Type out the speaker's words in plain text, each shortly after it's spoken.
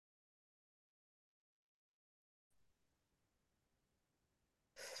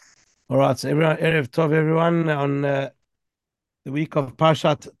All right, so everyone, Erev Tov, everyone, on the week of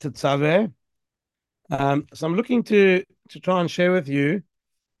Parshat Tetzaveh. So I'm looking to try and share with you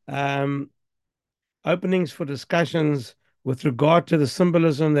um, openings for discussions with regard to the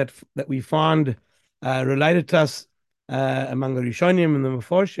symbolism that we find related to us among the Rishonim and the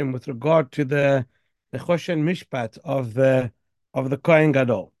Meforshim with regard to the Choshen Mishpat of the Kohen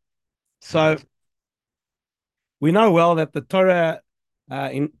Gadol. So we know well that the Torah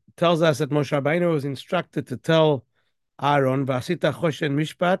tells us that Moshe Rabbeinu was instructed to tell Aaron, Vasita Choshen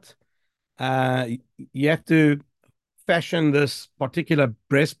Mishpat, uh, you have to fashion this particular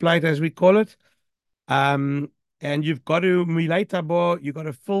breastplate, as we call it. And you've got to milatabo, you've got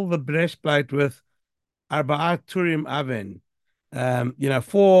to fill the breastplate with arba'at turim aven,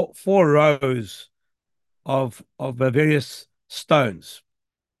 four rows of various stones.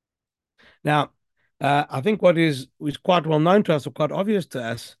 Now, I think what is quite well known to us, or quite obvious to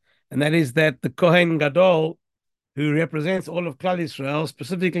us, and that is that the Kohen Gadol, who represents all of Klal Israel,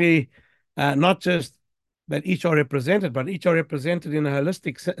 specifically not just that each are represented, but each are represented in a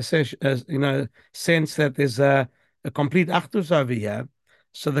holistic sense that there's a complete Achdus over here.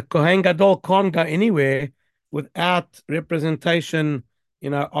 So the Kohen Gadol can't go anywhere without representation,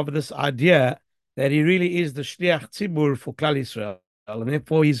 of this idea that he really is the Shliach Tzibur for Klal Israel. And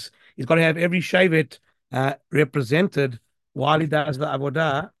therefore he's got to have every Shevet represented while he does the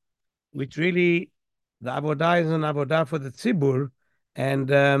Avodah, which really the avodah is an avodah for the tzibur, and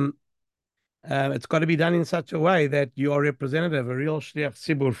it's got to be done in such a way that you are representative, a real shliach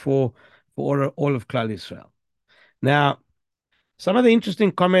tzibur for all of Klal Israel. Now, some of the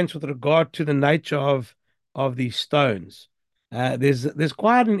interesting comments with regard to the nature of these stones. There's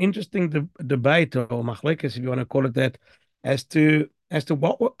quite an interesting debate, or machlekes, if you want to call it that, as to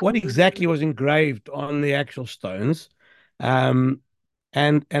what exactly was engraved on the actual stones. Um,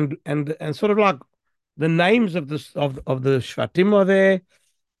 and sort of like the names of the shvatim are there.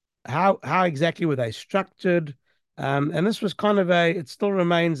 How exactly were they structured? And this was kind of it still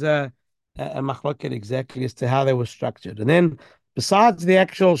remains a machloket exactly as to how they were structured. And then besides the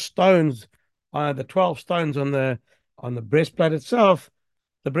actual stones, the 12 stones on the breastplate itself,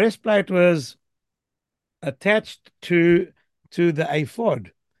 the breastplate was attached to the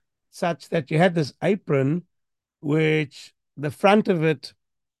ephod, such that you had this apron, which the front of it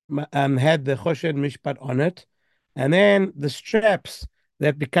had the Choshen Mishpat on it, and then the straps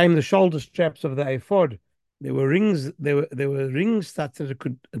that became the shoulder straps of the ephod. There were rings. There were rings such that it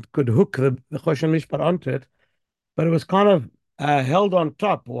could hook the Choshen Mishpat onto it, but it was kind of held on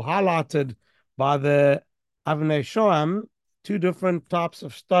top or highlighted by the Avnei Shoam, two different types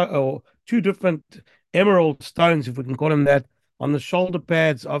of stone, or two different emerald stones, if we can call them that, on the shoulder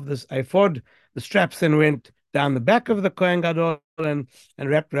pads of this ephod. The straps then went down the back of the Kohen Gadol and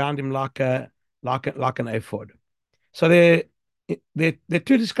wrapped around him like an ephod. So there are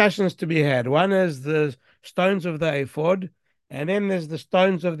two discussions to be had. One is the stones of the ephod, and then there's the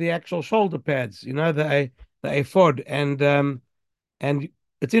stones of the actual shoulder pads. The ephod, and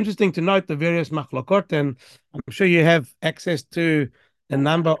it's interesting to note the various machlokot, and I'm sure you have access to a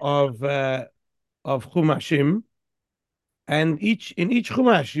number of chumashim, and in each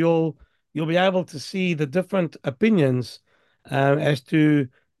chumash you'll be able to see the different opinions as to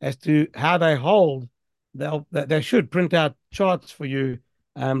how they hold. They should print out charts for you,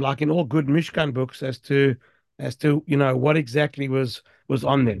 like in all good Mishkan books, as to what exactly was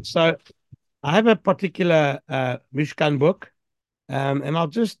on them. So I have a particular Mishkan book, and I'll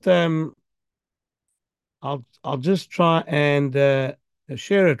just try and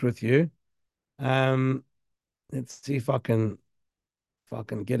share it with you. Um, let's see if I can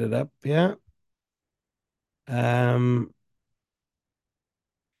get it up here. Um,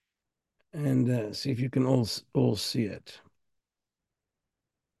 and see if you can all see it.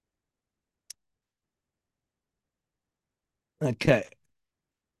 Okay.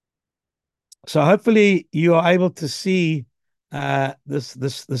 So hopefully you are able to see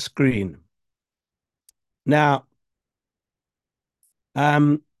the screen. Now,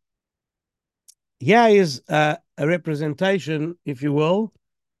 here is a representation, if you will,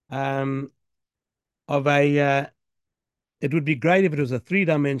 of a. It would be great if it was a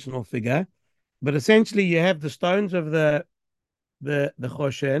three-dimensional figure, but essentially you have the stones of the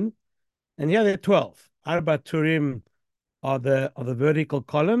Choshen, and here there are 12. Arba Turim are the vertical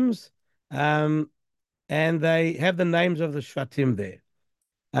columns, and they have the names of the Shvatim there.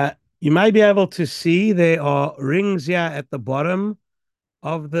 You may be able to see there are rings here at the bottom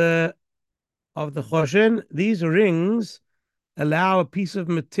of the Choshen. These rings allow a piece of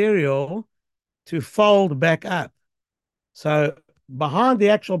material to fold back up. So behind the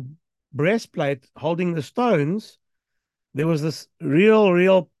actual breastplate holding the stones, there was this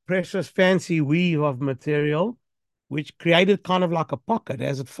real precious fancy weave of material, which created kind of like a pocket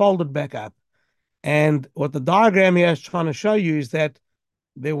as it folded back up. And what the diagram here is trying to show you is that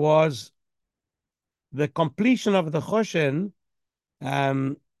there was the completion of the Choshen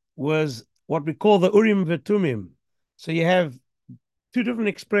was what we call the Urim V'Tumim. So you have two different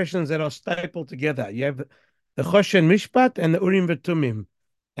expressions that are stapled together. You have the Choshen Mishpat and the Urim V'Tumim.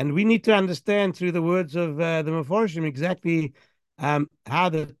 And we need to understand through the words of the Meforshim exactly how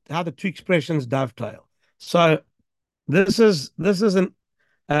the two expressions dovetail. So this is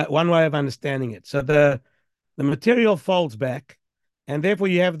one way of understanding it. So the material folds back, and therefore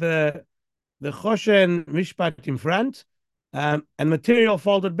you have the Choshen Mishpat in front, and material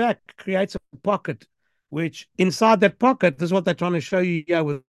folded back creates a pocket, which inside that pocket, this is what they're trying to show you here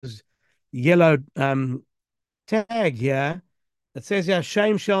with this yellow tag here. It says here,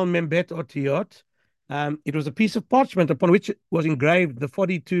 Shem Shel Membet Otiyot. It was a piece of parchment upon which was engraved the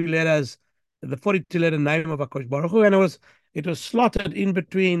 42 letters, the 42 letter name of HaKadosh Baruch Hu, and it was slotted in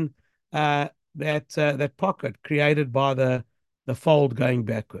between that pocket created by the fold going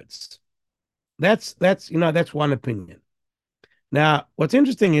backwards. That's one opinion. Now, what's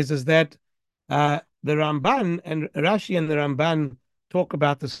interesting is that the Ramban and Rashi and the Ramban talk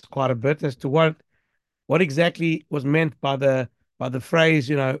about this quite a bit as to what exactly was meant by the phrase,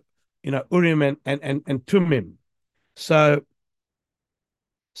 Urim and Tumim. So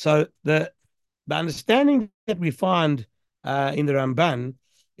the understanding that we find in the Ramban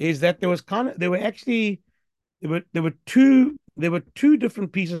is that there were two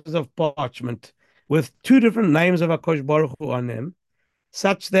different pieces of parchment with two different names of HaKadosh Baruch Hu on them,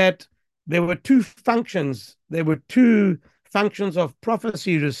 such that there were two functions. There were two functions of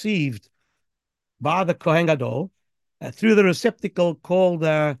prophecy received by the Kohen Gadol through the receptacle called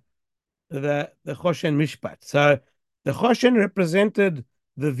the Choshen Mishpat. So the Choshen represented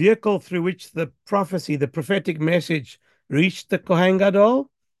the vehicle through which the prophecy, the prophetic message, reached the Kohen Gadol,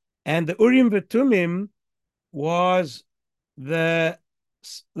 and the Urim V'Tumim was the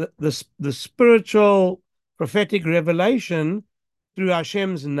spiritual prophetic revelation through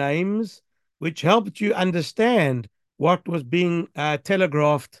Hashem's names, which helped you understand what was being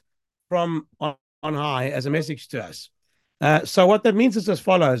telegraphed from on high as a message to us. So what that means is as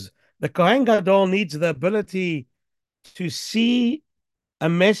follows. The Kohen Gadol needs the ability to see a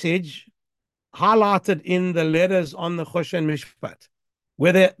message highlighted in the letters on the Choshen Mishpat,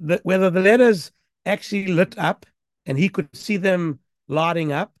 whether the letters actually lit up and he could see them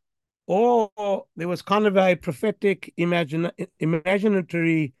lighting up, or there was kind of a prophetic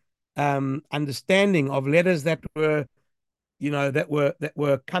imaginatory understanding of letters that were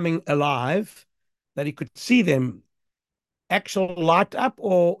coming alive, that he could see them actual light up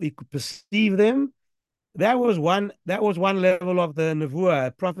or he could perceive them. That was one level of the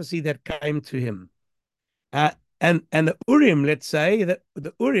nevuah, prophecy that came to him. And the Urim, let's say, that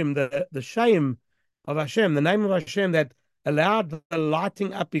the Urim, the Shem of Hashem, the name of Hashem that allowed the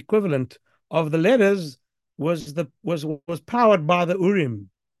lighting up equivalent of the letters was powered by the Urim.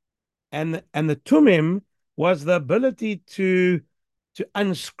 And the Tumim was the ability to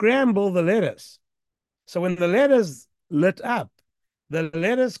unscramble the letters. So when the letters lit up, the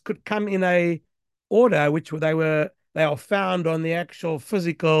letters could come in a order which they are found on the actual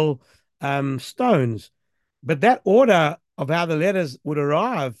physical stones. But that order of how the letters would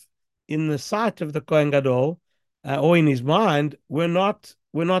arrive in the sight of the Kohen Gadol or in his mind were not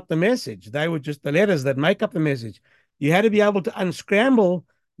the message. They were just the letters that make up the message. You had to be able to unscramble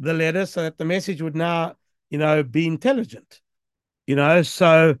the letters so that the message would now, be intelligent.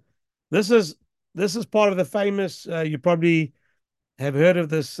 So this is part of the famous. You probably have heard of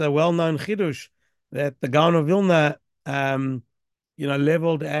this well-known chidush that the Gaon of Vilna,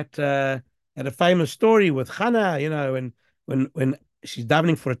 leveled at a famous story with Hannah. When she's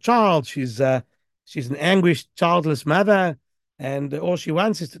davening for a child, she's an anguished, childless mother, and all she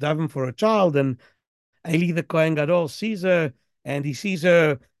wants is to daven for a child. And Eli the Kohen Gadol sees her, and he sees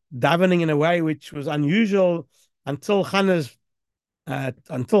her davening in a way which was unusual until Hannah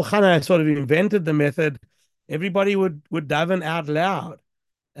sort of invented the method. Everybody would daven out loud.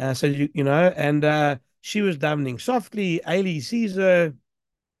 And she was davening softly. Eli sees her.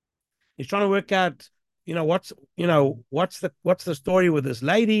 He's trying to work out, what's the story with this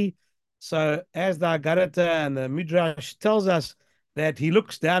lady. So as the Agarata and the Midrash tells us that he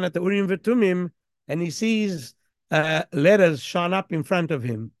looks down at the Urim V'Tumim and he sees letters shine up in front of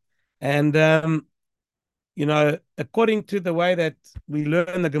him. And, according to the way that we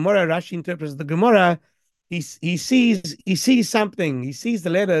learn the Gemara, Rashi interprets the Gemara, he sees something. He sees the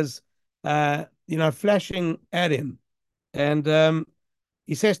letters flashing at him. And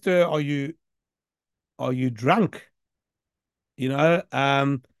he says to her, are you drunk? You know,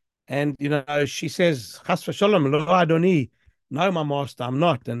 and she says, Chas v'sholom, lo adoni, no, my master, I'm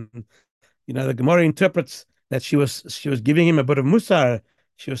not. And the Gemara interprets that she was giving him a bit of musar.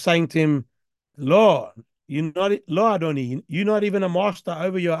 She was saying to him, Lo, lo adoni, you're not even a master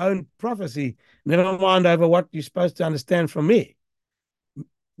over your own prophecy. Never mind over what you're supposed to understand from me.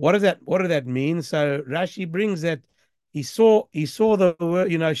 What did that mean? So Rashi brings that he saw the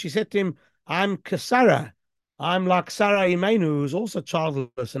word, she said to him, I'm Kasara. I'm like Sarah Imenu, who's also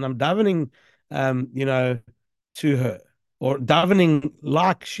childless, and I'm davening to her, or davening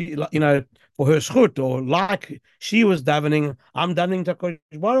like for her schut, or like she was davening, I'm davening to Kodesh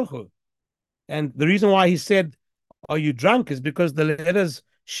Baruch Hu. And the reason why he said, are you drunk, is because the letters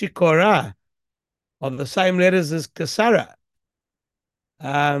Shikora are the same letters as Kasara.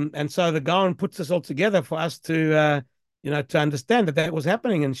 And so the Gaon puts this all together for us to understand that was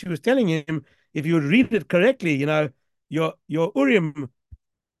happening. And she was telling him, if you would read it correctly, your Urim,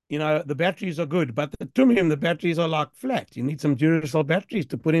 the batteries are good, but the Tumim, the batteries are like flat. You need some Duracell batteries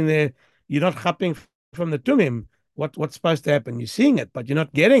to put in there. You're not chapping from the Tumim. What's supposed to happen? You're seeing it, but you're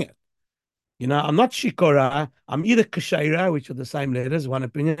not getting it. I'm not Shikora. I'm either Kashaira, which are the same letters, one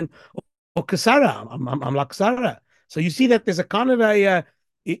opinion, or Kasara. I'm like Kasara. So you see that there's a kind of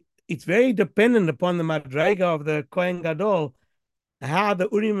it's very dependent upon the madrega of the Kohen Gadol, how the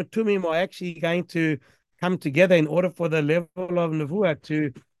Urim and Tumim are actually going to come together in order for the level of Nevuah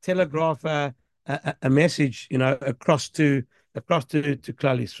to telegraph a message, across to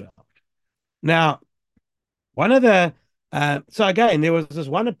Klal Yisrael. Now, one of the so again, there was this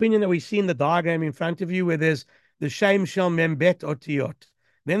one opinion that we see in the diagram in front of you, where there's the Shem Shel Membet Otiyot.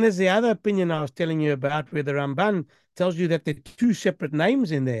 Then there's the other opinion I was telling you about, where the Ramban tells you that there are two separate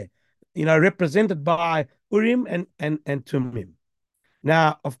names in there, represented by Urim and Tumim.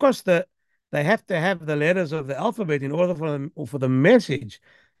 Now, of course, they have to have the letters of the alphabet in order for the message,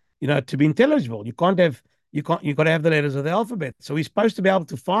 to be intelligible. You've got to have the letters of the alphabet. So we're supposed to be able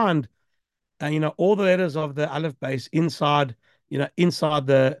to find all the letters of the Aleph base inside the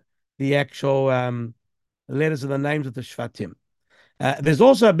actual letters of the names of the Shvatim. There's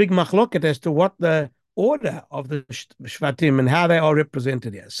also a big machloket as to what the order of the Shvatim and how they are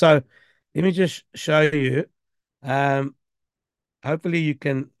represented here. So let me just show you. Hopefully you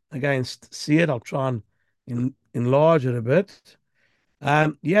can, again, see it. I'll try and enlarge it a bit.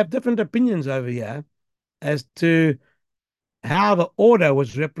 You have different opinions over here as to how the order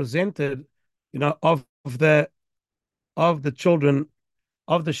was represented, of the children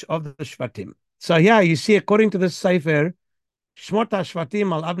of the Shvatim. So here you see, according to the Sefer, Shmot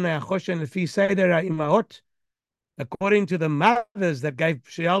HaShvatim al Avnei HaChoshen Lefi Seder HaImahot, according to the mothers that gave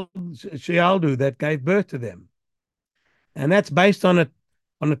Shealdu, that gave birth to them, and that's based on a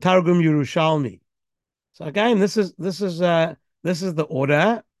Targum Yerushalmi. So again, this is the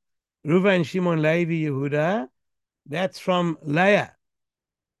order: Reuven, Shimon, Levi, Yehuda. That's from Leah.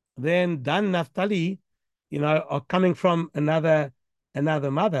 Then Dan, Naphtali, are coming from another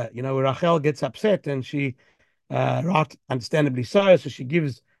mother. Rachel gets upset, and she, right, understandably so she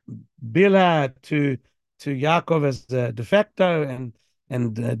gives Bilhah to Yaakov as de facto,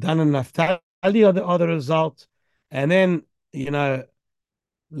 and Dan and Naphtali are the result. And then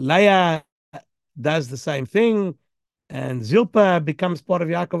Leah does the same thing, and Zilpah becomes part of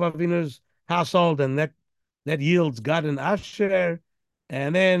Yaakov Avinu's household, and that yields Gad and Asher.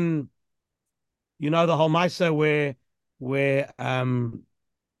 And then the whole Maisa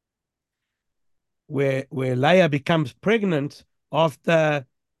where Leah becomes pregnant after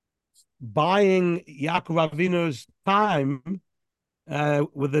buying Yaakov Avinu's time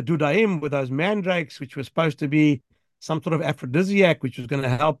with the Dudaim, with those mandrakes, which was supposed to be some sort of aphrodisiac, which was going to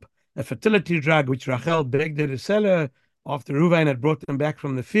help, a fertility drug, which Rachel begged her to sell her after Reuven had brought them back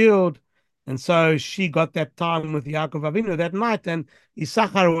from the field. And so she got that time with Yaakov Avinu that night, and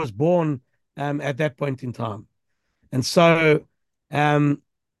Issachar was born at that point in time. And so when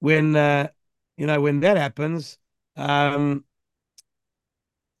when that happens, Leah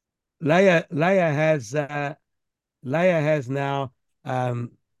has now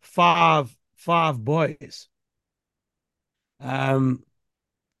five boys. Now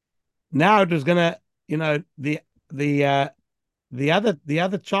it was gonna, the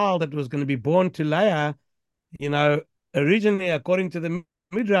other child that was going to be born to Leah, originally, according to the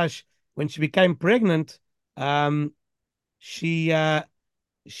Midrash, when she became pregnant, she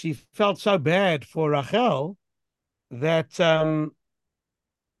felt so bad for Rachel that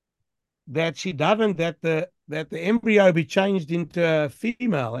that she davened that that the embryo be changed into a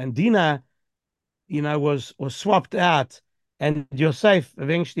female, and Dinah, was swapped out, and Yosef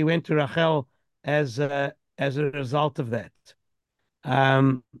eventually went to Rachel as a result of that.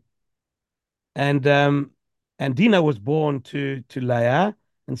 Um, and and Dinah was born to Leah,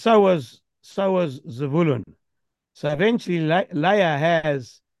 and so was Zevulun. So eventually, Leah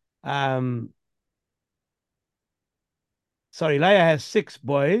has um, Leah has six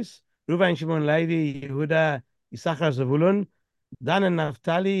boys: Reuven, Shimon, Levi, Yehuda, Issachar, Zevulun, Dan and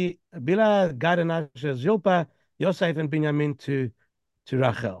Naphtali, Bila, Gad and Asher, Zilpah, Yosef, and Binyamin to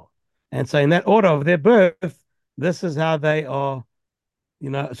Rachel. And so, in that order of their birth, this is how they are.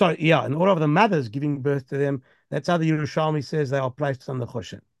 In order of the mothers giving birth to them, that's how the Yerushalmi says they are placed on the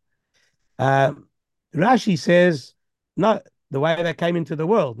Choshen. Um, Rashi says, no, the way they came into the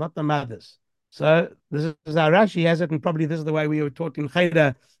world, not the mothers. So this is how Rashi has it, and probably this is the way we were taught in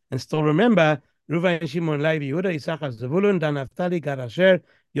Cheder, and still remember, Reuven, Shimon, Levi, Yehuda, Issachar, Zevulun, Dan, Naphtali, Gad, Asher,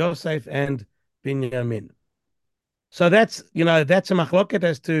 Yosef, and Binyamin. So that's a machloket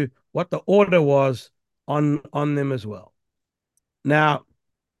as to what the order was on them as well. Now,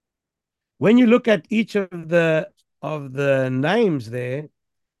 when you look at each of the names there,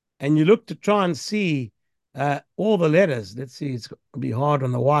 and you look to try and see all the letters. Let's see, it's going to be hard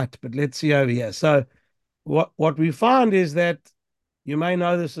on the white, but let's see over here. So what we find is that you may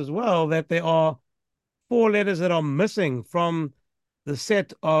know this as well, that there are four letters that are missing from the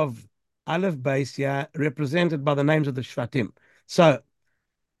set of Aleph base here, represented by the names of the Shvatim. So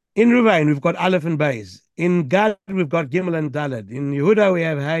in Ruvain, we've got Aleph and Beis. In Gad, we've got Gimel and Daled. In Yehuda, we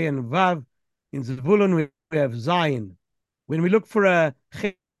have Hay and Vav. In Zevulun, we have Zayin. When we look for a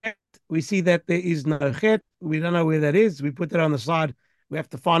Chet, we see that there is no Chet. We don't know where that is. We put it on the side. We have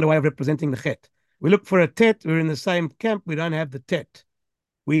to find a way of representing the Chet. We look for a Tet. We're in the same camp. We don't have the Tet.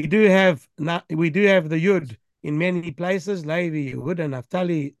 We do have the Yud in many places. Levi, Yehuda,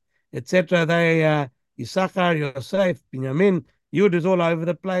 Naphtali, etc. They Issachar, Yosef, Binyamin. Yud is all over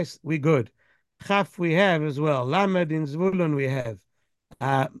the place. We're good. Chaf we have as well. Lamed in Zvulun we have.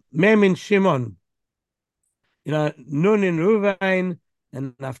 Mem in Shimon. Nun in Ruvain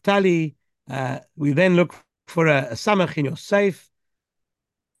and Naphtali. We then look for a Samach in Yosef.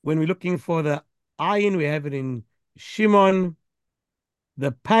 When we're looking for the Ayin, we have it in Shimon.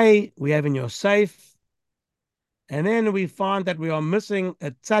 The Pei we have in Yosef. And then we find that we are missing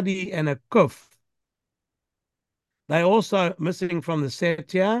a Tzadi and a Kuf. They're also missing from the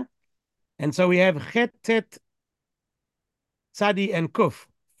set here. And so we have Chet, Tet, Tzadi, and Kuf.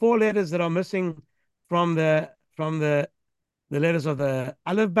 Four letters that are missing from the letters of the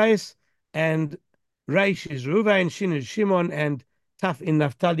Aleph base. And Reish is Ruvain, Shin is Shimon, and Taf in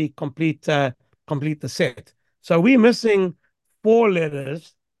Naphtali complete the set. So we're missing four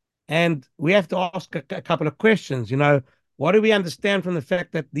letters, and we have to ask a couple of questions. What do we understand from the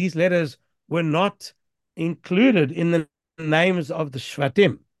fact that these letters were not included in the names of the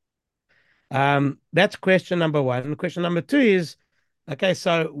Shvatim? That's question number one. Question number two is, okay,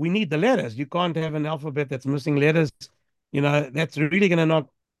 so we need the letters. You can't have an alphabet that's missing letters. That's really going to not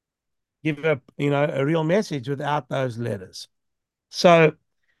give a real message without those letters. So,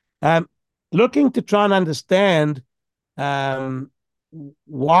 looking to try and understand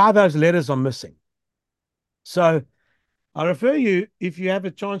why those letters are missing. So, I refer you, if you have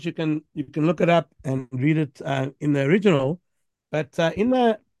a chance, you can look it up and read it in the original. But in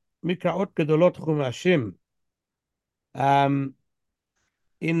the Mikraot Gedolot Chumashim,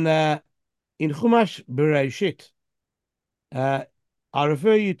 in Chumash Bereshit, I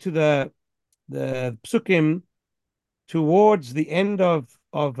refer you to the psukim towards the end of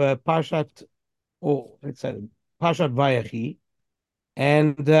Parshat, or let's say Parshat Vayechi,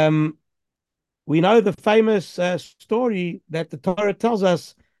 and we know the famous story that the Torah tells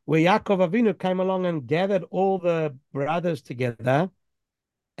us, where Yaakov Avinu came along and gathered all the brothers together,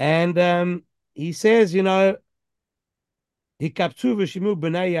 and he says, Hikaptu v'shimu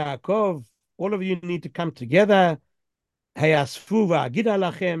b'nei Yaakov, all of you need to come together. Hayasfu v'agida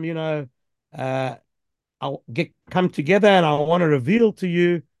lachem, I'll come together and I want to reveal to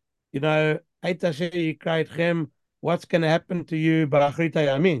you, what's going to happen to you, Barachrit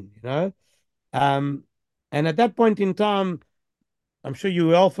Yamin, and at that point in time, I'm sure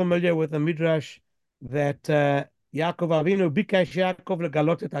you're all familiar with the Midrash that Yaakov Avinu bikash Yaakov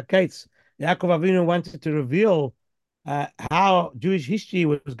legalot et haketz. Yaakov Avinu wanted to reveal how Jewish history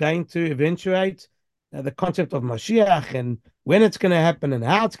was going to eventuate, the concept of Mashiach, and when it's going to happen and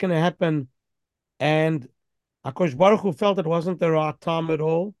how it's going to happen. And HaKadosh Baruch Hu felt it wasn't the right time at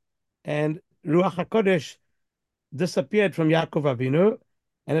all, and Ruach HaKodesh disappeared from Yaakov Avinu,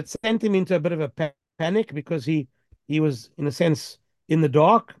 and it sent him into a bit of a panic because he was in a sense in the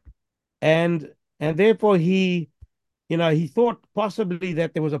dark, and therefore he thought possibly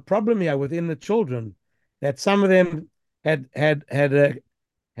that there was a problem here within the children, that some of them had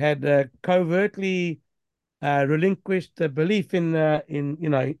covertly relinquished the belief in the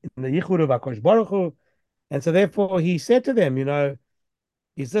Yichud of Hakadosh Baruch Hu, and so therefore he said to them,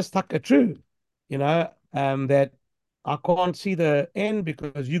 is this taka true? That I can't see the end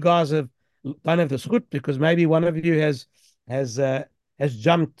because you guys don't have the schut, because maybe one of you has uh, has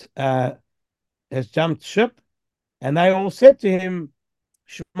jumped uh, has jumped ship. And they all said to him,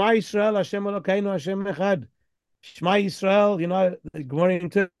 Shema Yisrael, Hashem Elokeinu, Hashem Echad. Shema Yisrael, the Gemara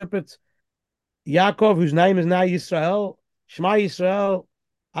interprets Yaakov, whose name is now Yisrael. Shema Yisrael,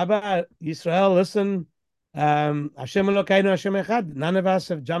 Abba Yisrael, listen. Hashem Elokeinu, Hashem Echad. None of us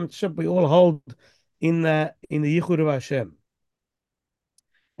have jumped ship. We all hold in the Yichud of Hashem.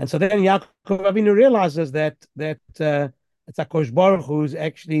 And so then Yaakov Avinu realizes that it's HaKadosh Baruch Hu who's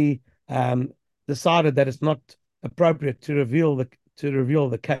actually decided that it's not appropriate to reveal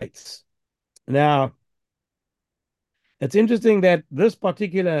the case. Now, it's interesting that this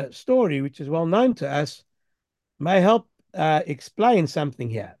particular story, which is well known to us, may help explain something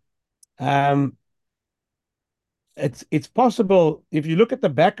here. It's possible if you look at the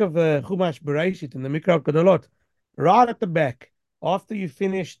back of the Chumash Bereshit in the Mikra Kodolot, right at the back, after you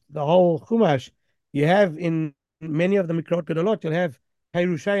finished the whole Chumash, you have in many of the Mikra Kodolot, you'll have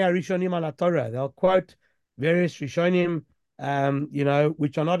Perushei Rishonim ala Torah. They'll quote various Rishonim,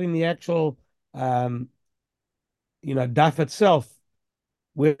 which are not in the actual, daf itself,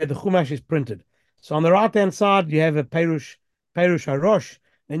 where the Chumash is printed. So on the right-hand side, you have a Perush HaRosh.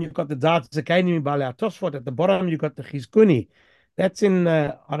 Then you've got the Da'at Zakeinim Baalei HaTosfot. At the bottom, you've got the Chizkuni. That's in,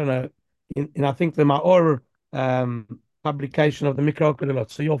 I don't know, in I think the Ma'or publication of the Mikra Kodolot.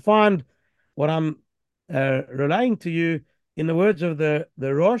 So you'll find what I'm relaying to you in the words of the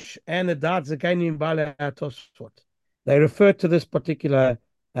Rosh and the Da'at Zakeinim Baalei HaTosfot. They refer to this particular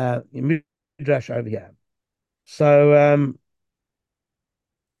midrash over here. So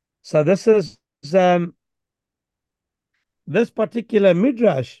this is this particular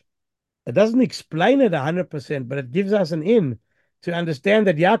midrash. It doesn't explain it 100%, but it gives us an in to understand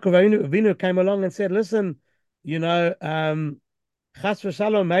that Yaakov Avinu came along and said, "Listen, Chas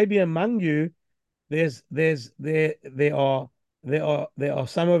v'shalom, maybe among you there are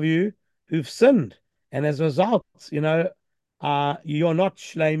some of you who've sinned, and as a result, you're not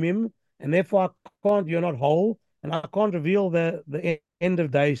shleimim, and therefore you're not whole, and I can't reveal the end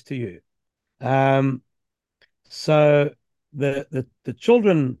of days to you." So the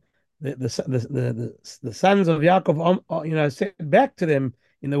children, the sons of Yaakov, said back to them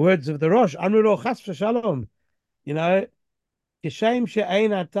in the words of the Rosh, "Amru lo chas v'shalom, kishem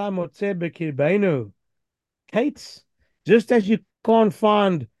she'ein ata motzeh b'kirbeinu." Kates, just as you can't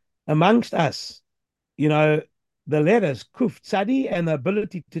find amongst us, the letters Kuf Tzadi and the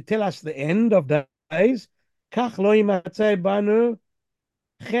ability to tell us the end of days, Kach lo yimatzeh banu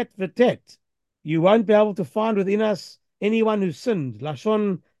Chet v'tet. You won't be able to find within us anyone who sinned.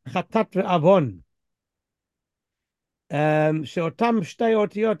 Lashon chatat ve'avon. She'otam shtei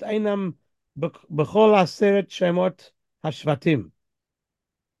otiyot einam b'chol aseret shemot hashvatim.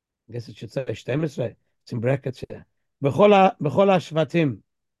 I guess it should say 12. It's in brackets here. B'chol hashvatim.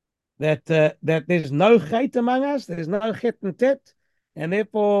 That there's no chet among us, there's no chet and tet, and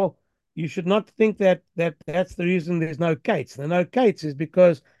therefore you should not think that that's the reason there's no kates. The no kates is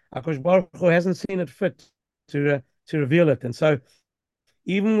because HaKadosh Baruch Hu hasn't seen it fit to reveal it. And so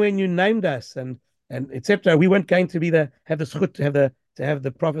even when you named us and etc., we weren't going to have the schut to have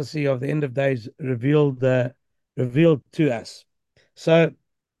the prophecy of the end of days revealed to us. So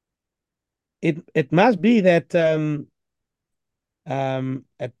it must be that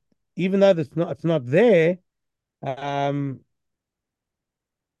even though it's not there,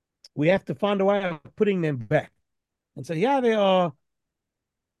 we have to find a way of putting them back. And so there are,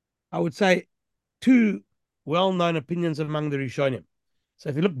 I would say, two well-known opinions among the Rishonim. So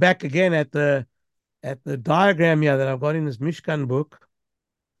if you look back again at the diagram here that I've got in this Mishkan book,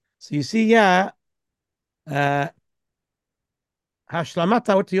 so you see here, Hashlamat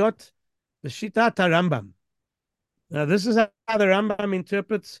HaOtiyot, the Shitat HaRambam. Now this is how the Rambam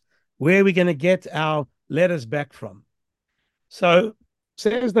interprets where we're going to get our letters back from. So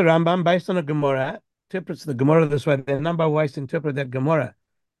says the Rambam, based on a Gemara, interprets the Gemara this way. There are a number of ways to interpret that Gemara.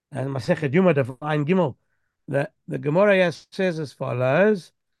 And Masechet Yuma, the Fine Gimel, the Gemara says as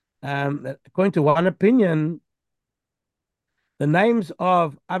follows: that according to one opinion, the names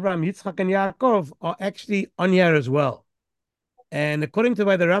of Abraham, Yitzchak, and Yaakov are actually on here as well. And according to the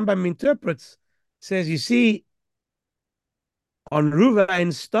way the Rambam interprets, says, you see, on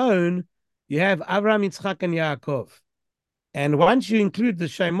Ruvain's stone, you have Avraham, Yitzchak, and Yaakov. And once you include the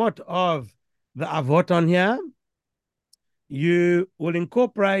Shemot of the Avot on here, you will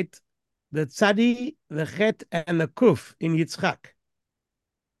incorporate the Tzadi, the Chet, and the Kuf in Yitzchak.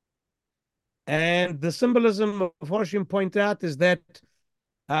 And the symbolism of Horshim point out is that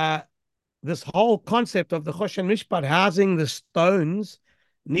this whole concept of the Choshen Mishpat housing the stones,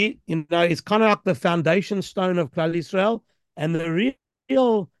 it's kind of like the foundation stone of Klal Yisrael, and the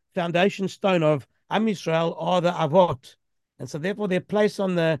real foundation stone of Am Yisrael are the Avot. And so therefore their place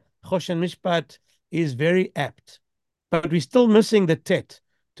on the Choshen Mishpat is very apt. But we're still missing the Tet,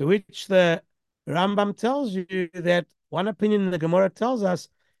 to which the Rambam tells you that one opinion in the Gemara tells us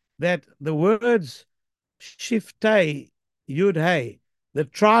that the words Shiftei Yud Hey, the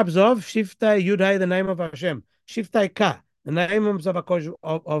tribes of Shiftei Yud Hey, the name of Hashem, Shiftei Ka, the names of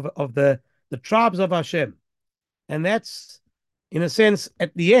the tribes of Hashem, and that's in a sense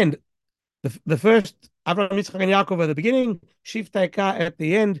at the end, the first Avraham, Yitzchak, and Yaakov at the beginning, Shiftei Ka at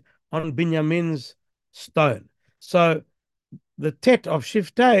the end on Binyamin's stone. So the Tet of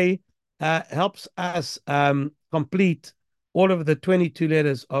Shiftei helps us complete all of the 22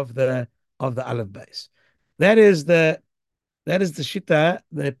 letters of the Aleph base. That is the Shita,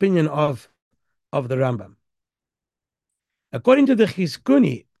 the opinion of the Rambam. According to the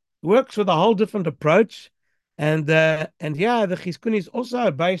Chizkuni, works with a whole different approach, and the Chizkuni is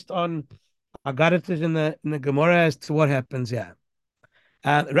also based on Agaritas in the Gemara as to what happens here.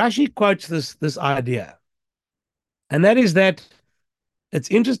 Rashi quotes this idea, and that is that it's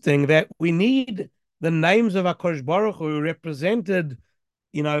interesting that we need the names of HaKadosh Baruch Hu represented,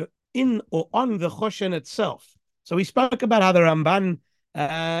 in or on the Choshen itself. So we spoke about how the Ramban,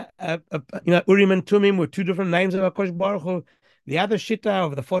 Urim and Tumim were two different names of HaKadosh Baruch Hu. The other Shita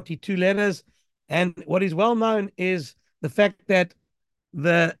of the 42 letters, and what is well known is the fact that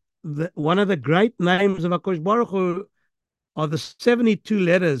the one of the great names of HaKadosh Baruch Hu are the 72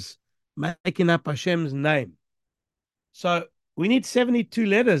 letters making up Hashem's name. So we need 72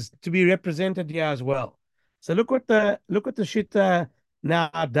 letters to be represented here as well. So look what the Shita now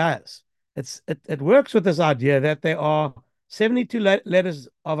does. It works with this idea that there are 72 letters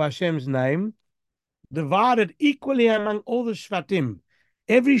of Hashem's name divided equally among all the Shvatim.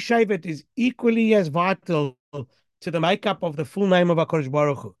 Every Shevet is equally as vital to the makeup of the full name of HaKadosh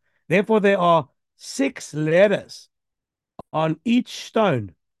Baruch Hu. Therefore, there are 6 letters on each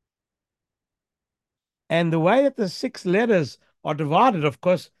stone. And the way that the 6 letters are divided, of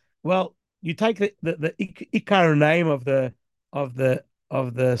course, well, you take the Ikar name of the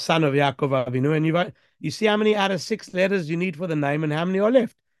son of Yaakov Avinu, and you see how many out of 6 letters you need for the name and how many are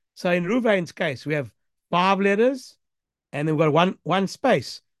left. So in Ruvain's case, we have 5 letters, and then we've got one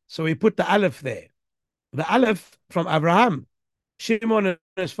space. So we put the Aleph there. The Aleph from Abraham, Shimon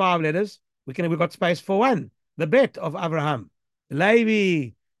is 5 letters. We've got space for 1. The Bet of Abraham,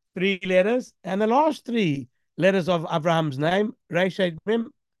 Levi, 3 letters, and the last 3 letters of Abraham's name, Resh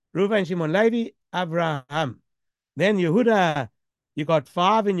Mem, Reuven, Shimon, Levi, Abraham. Then Yehuda, you got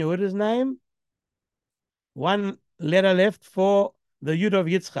 5 in Yehuda's name, 1 letter left for the Yud of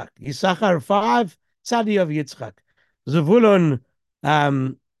Yitzchak. Yisachar 5, Tzadi of Yitzchak. Zevulun,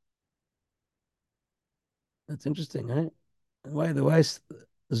 that's interesting, eh? The way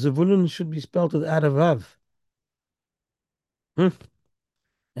Zevulun should be spelled with out of Vav.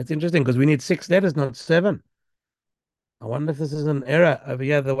 That's interesting because we need 6 letters, not 7. I wonder if this is an error over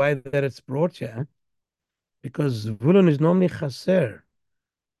here, the way that it's brought here, because Zvulun is normally chaser.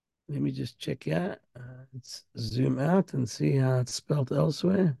 Let me just check here. Let's zoom out and see how it's spelled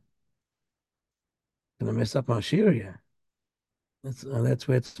elsewhere. Gonna mess up my shir here. That's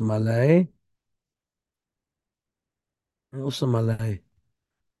where it's Malay. Also Malay.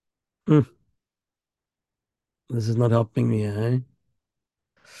 This is not helping me, eh?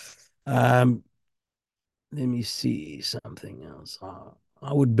 Let me see something else.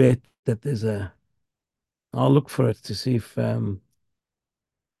 I would bet that I'll look for it to see if, let's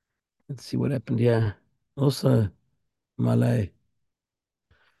see what happened here. Also, Malay.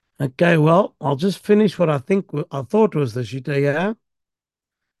 Okay, well, I'll just finish what I thought was the Shita here.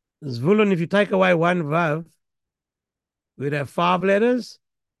 Zvulun, if you take away 1 Vav, we'd have 5 letters,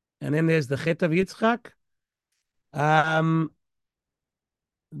 and then there's the Chet of Yitzchak.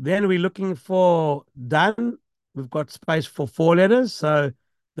 Then we're looking for Dan. We've got space for 4 letters. So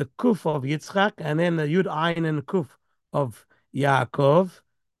the Kuf of Yitzchak, and then the Yud Ayin and Kuf of Yaakov.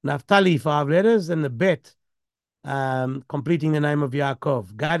 Naphtali, 5 letters, and the Bet, completing the name of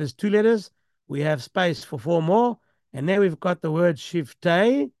Yaakov. Gad is 2 letters. We have space for 4 more. And then we've got the word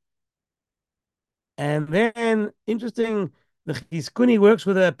Shiftei. And then, interesting, the Chizkuni works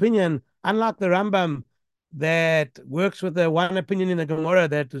with an opinion, unlike the Rambam, that works with the one opinion in the Gemara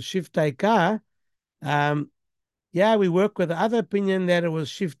that was Shiftei Ka. Yeah, we work with the other opinion that it was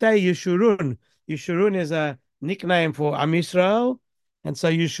Shiftei Yeshurun. Yeshurun is a nickname for Am Yisrael. And so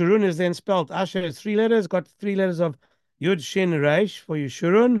Yeshurun is then spelled. Asher is 3 letters, got 3 letters of Yud, Shin, Resh for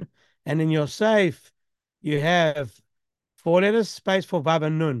Yeshurun. And in Yosef, you have 4 letters, space for Vav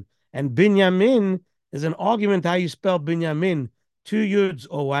and Nun. And Binyamin is an argument how you spell Binyamin. 2 Yuds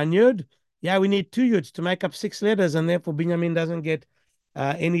or 1 Yud. Yeah, we need 2 Yuds to make up 6 letters, and therefore Binyamin doesn't get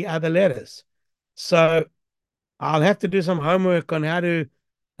any other letters. So I'll have to do some homework on how to,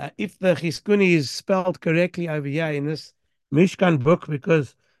 if the Chizkuni is spelled correctly over here in this Mishkan book,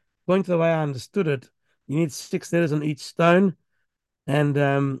 because according to the way I understood it, you need 6 letters on each stone, and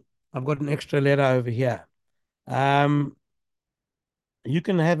I've got an extra letter over here. You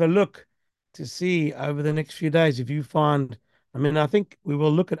can have a look to see over the next few days if you find. I mean, I think we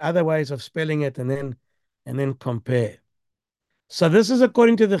will look at other ways of spelling it and then compare. So this is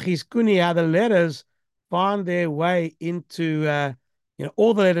according to the Chizkuni, how the letters find their way into,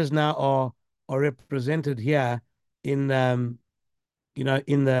 all the letters now are represented here in, in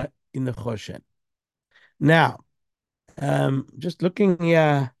the Choshen. Now, just looking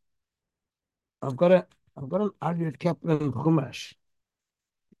here, I've got an Aryeh Kaplan Chumash.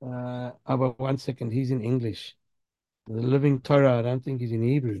 But 1 second, he's in English. The Living Torah, I don't think he's in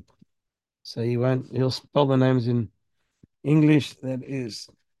Hebrew. So he'll spell the names in English. That is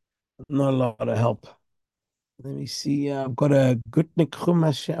not a lot of help. Let me see. I've got a Gutnik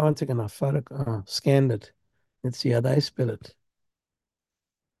Chumash. 1 second, I scanned it. Let's see how they spell it.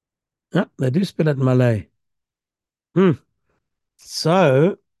 They do spell it Malay.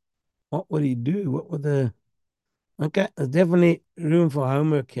 So, what would he do? What would the... Okay, there's definitely room for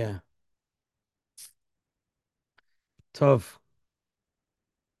homework here. Tov.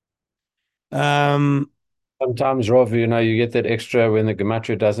 Sometimes, Rav, you get that extra when the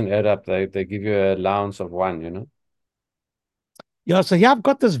gematria doesn't add up. They give you an allowance of one. Yeah, so yeah, I've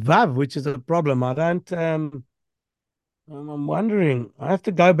got this Vav, which is a problem. I don't... I'm wondering. I have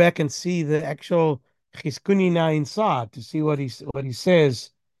to go back and see the actual Chizkuni now inside to see what he says.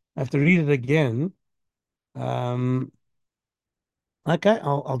 I have to read it again. Okay,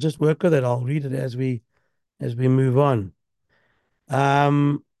 I'll just work with it. I'll read it as we move on.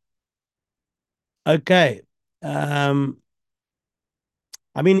 Okay. I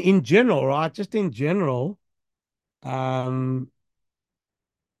mean, in general, right? Just in general, Torah,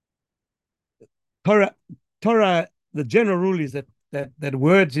 the general rule is that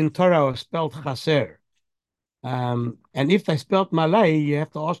words in Torah are spelled chaser. And if they spelled Malay, you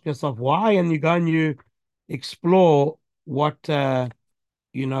have to ask yourself why, and you go and you explore what's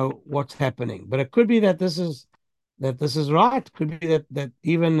happening. But it could be that this is right. It could be that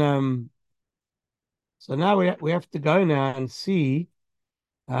even so now we have to go now and see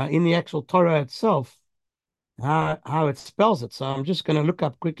in the actual Torah itself how it spells it. So I'm just going to look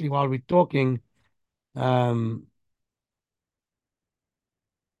up quickly while we're talking.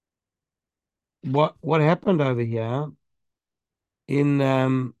 What happened over here in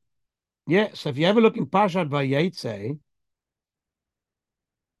so if you have a look in Parshat Vayetze,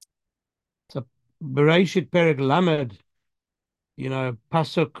 so Bereshit Perek Lamed,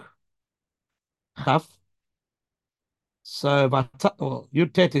 Pasuk Chaf. So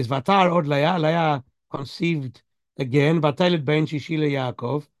Yutet is Vatar Od Leah conceived again, Vatalet Ben Shishi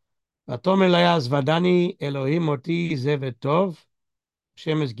Yaakov, Vatomer Leah Zvadani Elohim Oti Zevet Tov.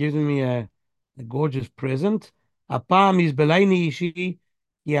 Hashem has given me a gorgeous present. Apam is Belaini Ishi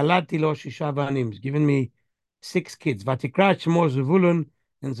Yalati Lo Shisha Banim. He's given me 6 kids. Vatikra Shmo Zevulun,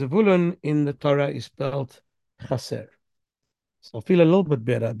 and Zevulun in the Torah is spelled Chaser. So I feel a little bit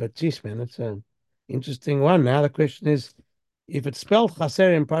better, but geez, man, it's an interesting one. Now the question is, if it's spelled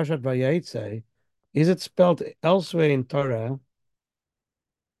Chaser in Parshat Vayetze, is it spelled elsewhere in Torah?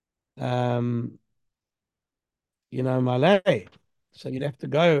 Malay. So you'd have to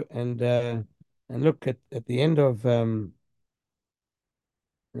go and look at the end of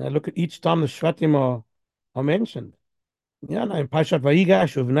look at each time the Shvatim are mentioned. Yeah, no, in Parshat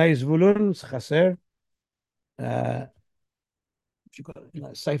Vayigash, Uvnei Zvulun, Chaser. If you got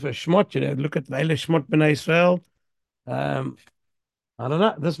Sefer Shmot, look at Veile Shmot B'nai Israel. I don't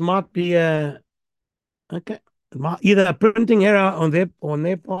know. This might be okay. Either a printing error on their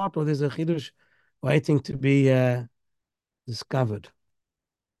part, or there's a chidush waiting to be discovered.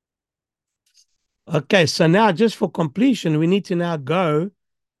 Okay, so now just for completion, we need to now go,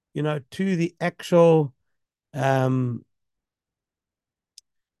 to the actual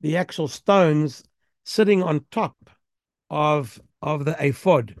stones sitting on top of the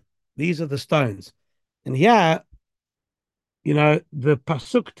ephod. These are the stones. And here, the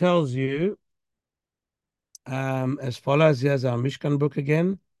pasuk tells you as follows. Here's our Mishkan book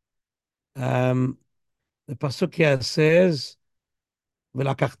again. The pasuk here says,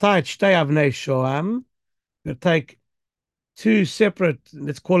 "V'lakachta et shtei avnei shoam." You take two separate,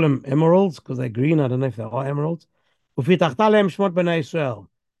 let's call them emeralds because they're green. I don't know if they are emeralds. "Ufitachta lehem shmot bnei Israel."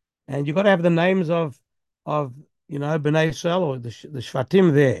 And you got to have the names of Bnei Israel or the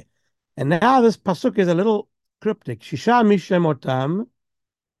Shvatim there. And now this pasuk is a little cryptic. Shisha mishemotam,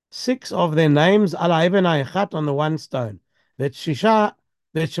 six of their names, ala even ha'echat, on the one stone. V'shemot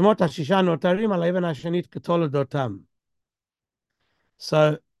ha'shisha notarim ala even ha'shenit ketolodotam.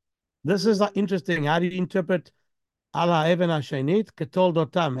 So this is interesting. How do you interpret ala even ha'shenit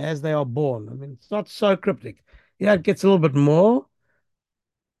ketolodotam as they are born? I mean, it's not so cryptic. Yeah, it gets a little bit more.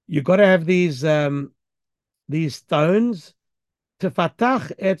 You got to have these stones.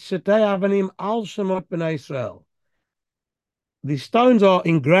 Tefatach et shetei avanim al shemot b'nai Israel. The stones are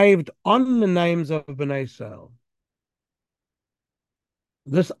engraved on the names of Bnei Israel.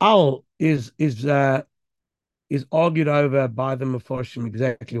 This al is argued over by the Meforshim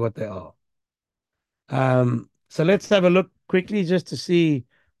exactly what they are. So let's have a look quickly just to see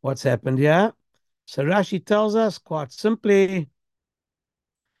what's happened here. So Rashi tells us quite simply,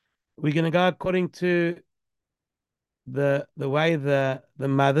 we're going to go according to the way the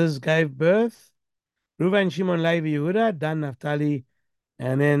mothers gave birth. Reuven, Shimon, Levi, Yehuda, Dan, Naphtali,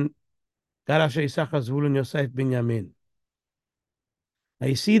 and then Gad, Asher, Issachar, Zvulun, Yosef, Binyamin. Now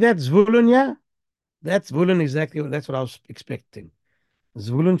you see that Zvulun, yeah? That's Zvulun exactly. That's what I was expecting.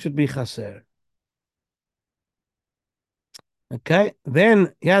 Zvulun should be Chaser. Okay,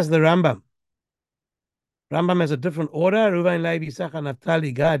 then here's the Rambam. Rambam has a different order. Reuven, Levi, Issachar,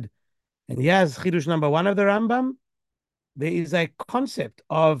 Naphtali, Gad. And here's Chidush number 1 of the Rambam. There is a concept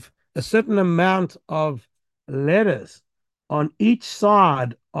of a certain amount of letters on each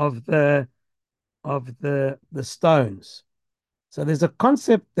side of the stones. So there's a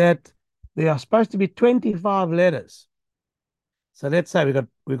concept that there are supposed to be 25 letters. So let's say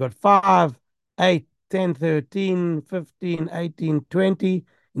we got 5, 8, 10, 13, 15, 18, 20.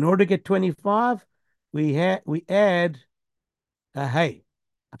 In order to get 25, we add a hey.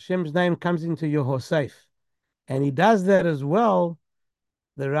 Hashem's name comes into Yehosef. And he does that as well.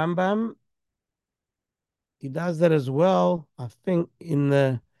 The Rambam, he does that as well. I think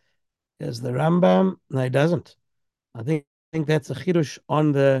there's the Rambam. No, he doesn't. I think that's a chidush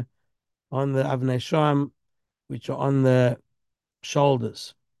on the Avnei Shoam, which are on the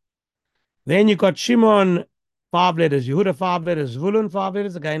shoulders. Then you got Shimon, 5 letters. Yehuda, 5 letters. Zvulun, 5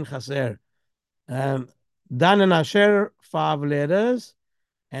 letters. Again, Chaser. Dan and Asher, 5 letters.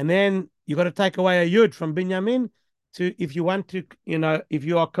 And then you got to take away a Yud from Binyamin if you want to, if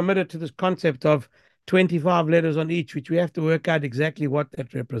you are committed to this concept of 25 letters on each, which we have to work out exactly what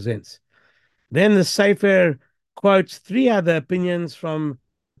that represents. Then the Sefer quotes 3 other opinions from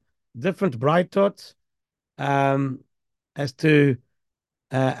different Brightots as to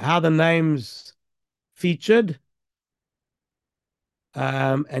how the names featured.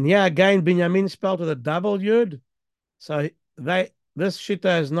 And yeah, again, Binyamin spelled with a double Yud. So this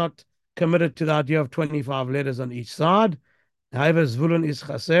Shita is not committed to the idea of 25 letters on each side. However, Zvulun is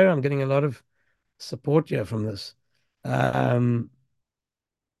Chaser. I'm getting a lot of support here from this. And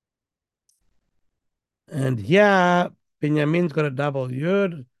yeah, Binyamin's got a double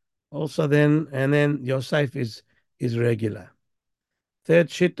Yud. Also and then Yosef is regular. Third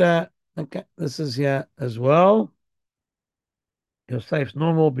Shita, okay, this is here as well. Yosef's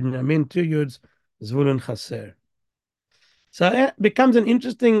normal, Binyamin 2 Yuds, Zvulun Chaser. So it becomes an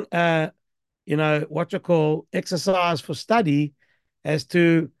interesting, what you call exercise for study as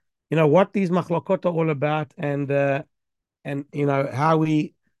to, what these machlokot are all about and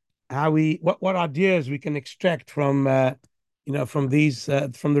what ideas we can extract from, from these,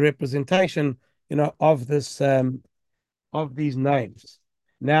 from the representation, of this, of these names.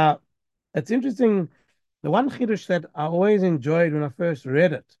 Now, it's interesting. The one chiddush that I always enjoyed when I first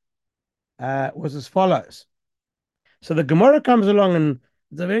read it was as follows. So the Gemara comes along, and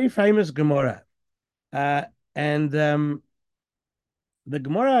it's a very famous Gemara. And the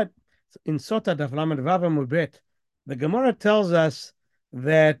Gemara in Sota Daf Lamed Vav Amud Bet, the Gemara tells us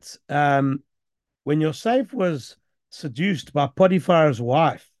that when Yosef was seduced by Potiphar's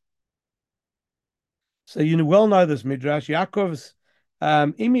wife, so you well know this Midrash, Yaakov's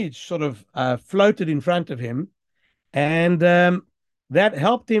image sort of floated in front of him, and that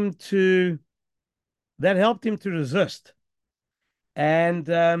helped him to resist. And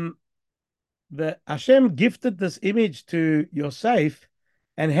the Hashem gifted this image to Yosef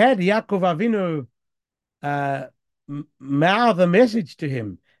and had Yaakov Avinu mouth a message to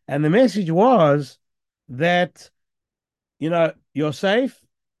him. And the message was that, Yosef,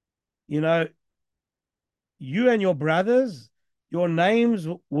 you know, you and your brothers, your names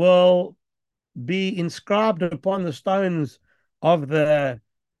will be inscribed upon the stones of the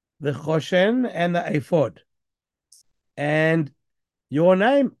Choshen and the Ephod. And your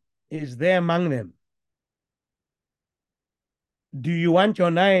name is there among them. Do you want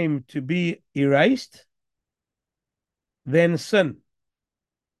your name to be erased? Then sin.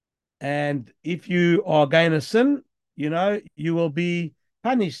 And if you are going to sin, you will be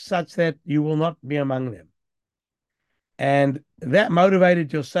punished such that you will not be among them. And that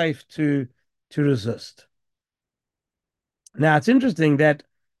motivated Yosef to resist. Now, it's interesting that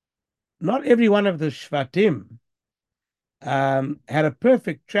not every one of the Shvatim had a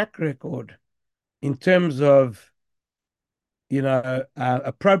perfect track record in terms of,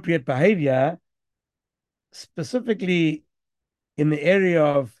 appropriate behavior, specifically in the area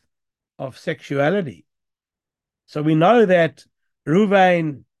of sexuality. So we know that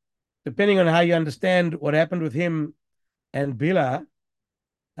Ruvain, depending on how you understand what happened with him and Bila,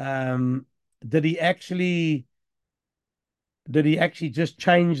 did he actually just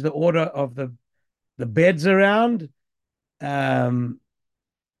change the order of the beds around? He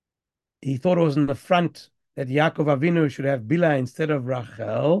thought it was in the front that Yaakov Avinu should have Bila instead of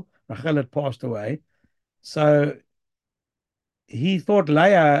Rachel. Rachel had passed away. So he thought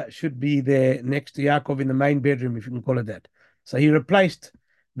Leah should be there next to Yaakov in the main bedroom, if you can call it that. So he replaced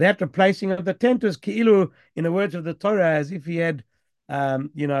that replacing of the tent was ki'ilu, in the words of the Torah, as if he had,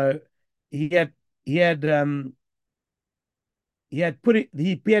 he had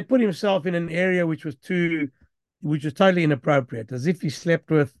put himself in an area which was totally inappropriate, as if he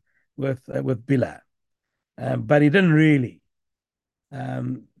slept with Bila, but he didn't really.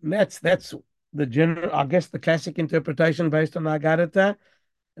 That's the general, I guess, the classic interpretation based on Agarata.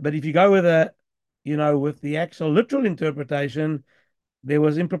 But if you go with the actual literal interpretation, there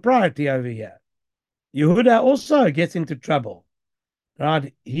was impropriety over here. Yehuda also gets into trouble,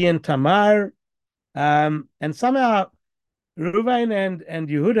 right? He and Tamar, and somehow Reuven and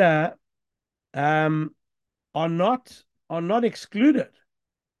Yehuda are not excluded.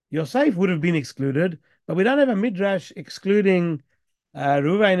 Yosef would have been excluded, but we don't have a midrash excluding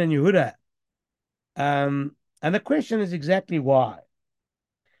Reuven and Yehuda. And the question is exactly why.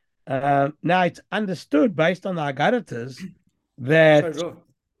 Now it's understood based on the Agaritas that So, Rav,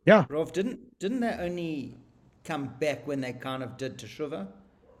 yeah, Rav, didn't they only come back when they kind of did Teshuvah?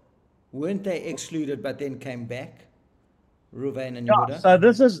 Weren't they excluded but then came back? Ruvain and yeah. Yehuda? So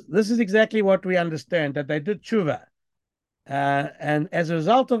this is exactly what we understand, that they did tshuva, and as a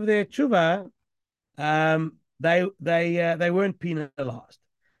result of their tshuva, they weren't penalized.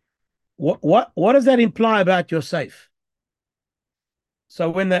 What does that imply about Yosef? So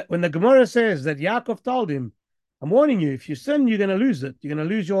when the Gemara says that Yaakov told him, "I'm warning you, if you sin, you're going to lose it. You're going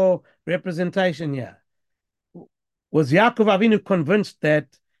to lose your representation here." Was Yaakov Avinu convinced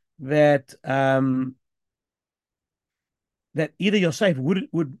that that either Yosef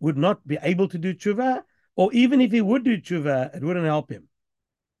would not be able to do tshuva, or even if he would do tshuva, it wouldn't help him?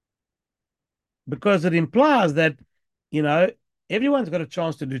 Because it implies that, everyone's got a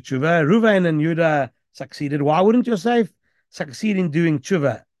chance to do tshuva. Ruvain and Yudah succeeded. Why wouldn't Yosef succeed in doing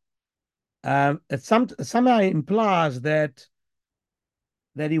tshuva? It somehow implies that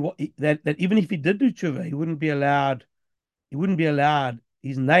that even if he did do tshuva, he wouldn't be allowed. He wouldn't be allowed.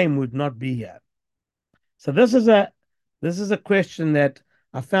 His name would not be here. So this is a question that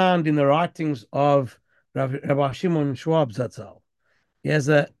I found in the writings of Rabbi Shimon Schwab Zatzal.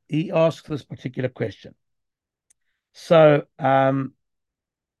 He asks this particular question. So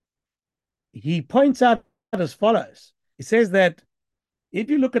he points out as follows. He says that if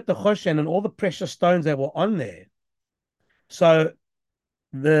you look at the Choshen and all the precious stones that were on there, so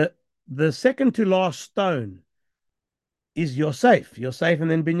the second to last stone is Yosef,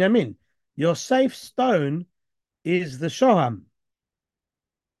 and then Binyamin. Yosef's stone is the Shoham.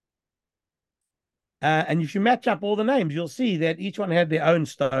 And if you match up all the names, you'll see that each one had their own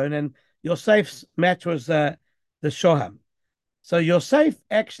stone, and Yosef's match was the Shoham. So Yosef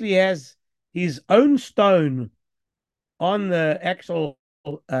actually has his own stone on the actual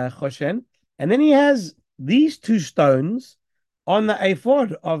Choshen, and then he has these two stones on the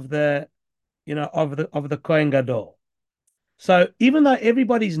ephod of the Kohen Gadol. So even though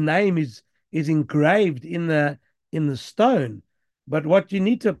everybody's name is engraved in the stone, but what you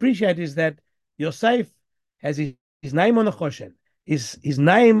need to appreciate is that Yosef has his name on the Choshen, his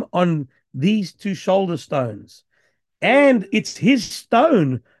name on these two shoulder stones. And it's his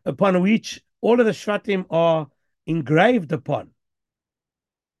stone upon which all of the Shvatim are engraved upon.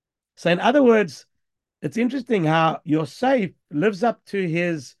 So, in other words, it's interesting how Yosef lives up to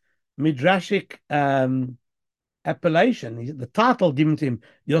his midrashic appellation, the title given to him,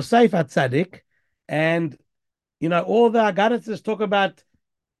 Yosef HaTzadik. And, all the Agaritas talk about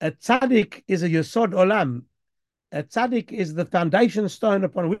a tzaddik is a Yesod Olam. A tzaddik is the foundation stone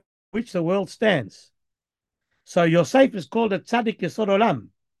upon which the world stands. So Yosef is called a tzaddik Yesod Olam.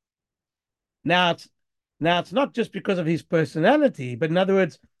 Now it's not just because of his personality, but in other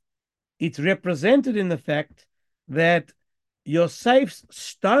words, it's represented in the fact that Yosef's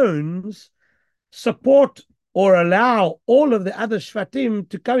stones support or allow all of the other Shvatim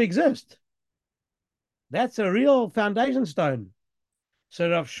to coexist. That's a real foundation stone. So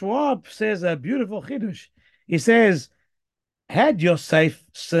Rav Schwab says a beautiful chiddush. He says, had Yosef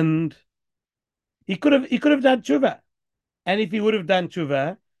sinned, he could have done tshuva. And if he would have done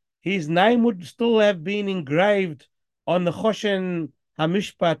tshuva, his name would still have been engraved on the Choshen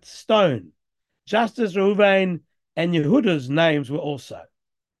HaMishpat stone, just as Reuven and Yehuda's names were also.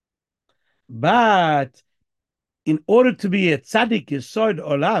 But in order to be a tzaddik yesod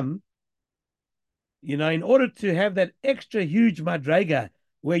olam, in order to have that extra huge madrega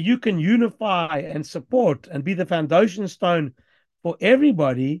where you can unify and support and be the foundation stone for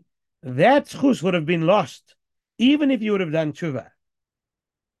everybody, that zchus would have been lost, even if you would have done tshuva.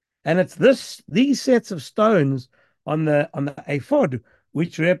 And it's these sets of stones on the ephod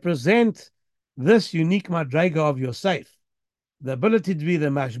which represent this unique madrega of Yosef, the ability to be the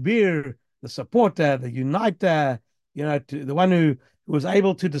mashbir, the supporter, the uniter, the one who was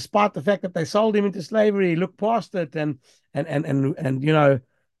able to, despite the fact that they sold him into slavery, look past it and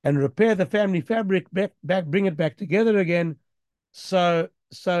repair the family fabric back, bring it back together again. So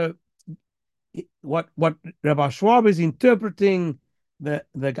what Rabbi Schwab is interpreting the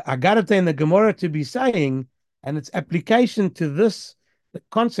Agarata and the Gemara to be saying, and its application to this the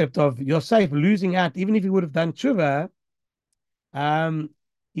concept of Yosef losing out, even if he would have done tshuva,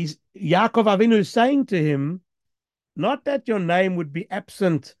 is Yaakov Avinu saying to him, not that your name would be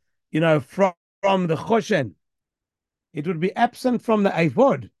absent, from the Choshen. It would be absent from the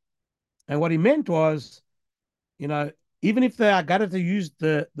Ephod. And what he meant was, even if the Agarata used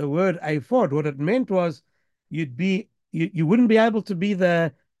the word Ephod, what it meant was you wouldn't be able to be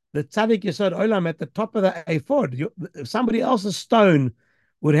the Tzaddik Yesod Olam at the top of the Ephod. Somebody else's stone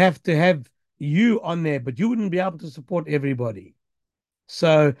would have to have you on there, but you wouldn't be able to support everybody.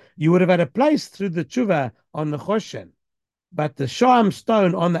 So you would have had a place through the tshuva on the Choshen, but the Shoam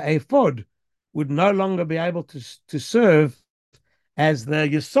stone on the ephod would no longer be able to serve as the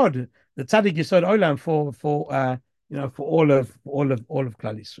Yesod, the Tzaddik Yesod Olam for all of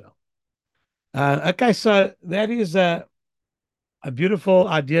Klal Yisrael. Okay, so that is a beautiful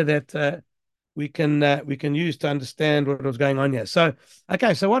idea that we can use to understand what was going on here. So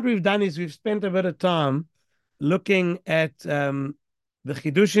what we've done is we've spent a bit of time looking at the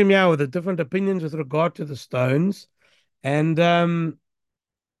chidushim here, or the different opinions with regard to the stones, and of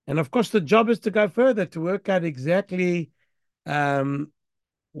course the job is to go further to work out exactly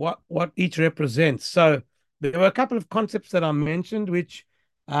what each represents. So there were a couple of concepts that I mentioned, which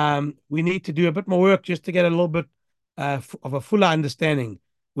we need to do a bit more work just to get a little bit of a fuller understanding.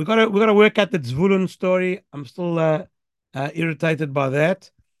 We got to work out the Zvulun story. I'm still irritated by that.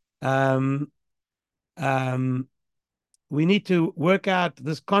 We need to work out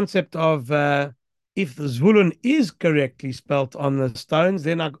this concept of if the Zvulun is correctly spelt on the stones,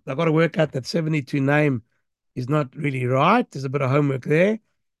 then I got to work out that 72 name is not really right. There's a bit of homework there.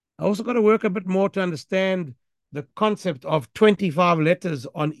 I also got to work a bit more to understand the concept of 25 letters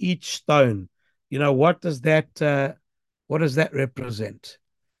on each stone. What does that represent?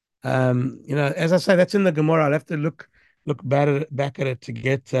 As I say, that's in the Gemara. I'll have to look back at it to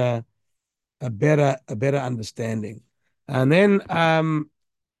get a better understanding. And then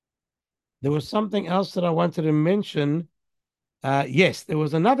there was something else that I wanted to mention. Yes, there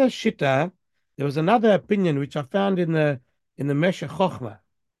was another shitta. There was another opinion which I found in the Meshech Chochmah,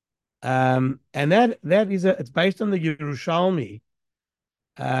 and that is it's based on the Yerushalmi,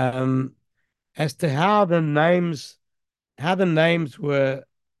 as to how the names were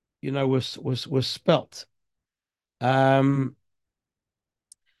was spelt, and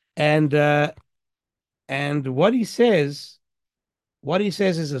what he says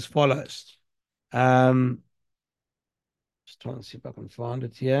is as follows. Just trying to see if I can find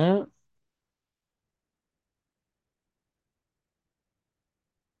it here.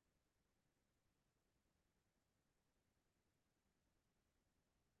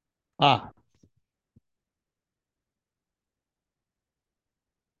 Ah,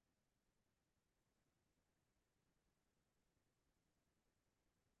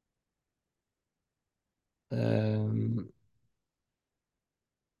 um,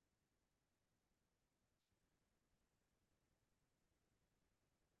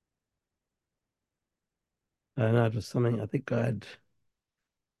 I don't know, it was something I think I had.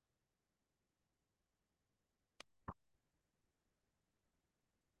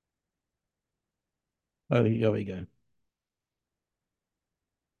 Oh, here we go.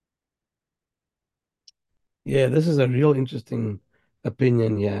 Yeah, this is a real interesting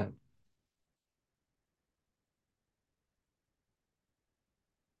opinion. Yeah.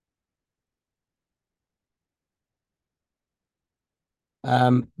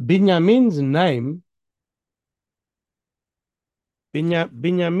 Binyamin's name,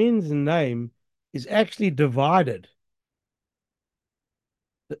 Binyamin's name is actually divided.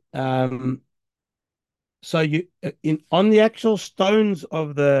 Um, so you in on the actual stones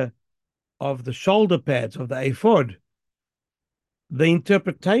of the shoulder pads of the ephod, the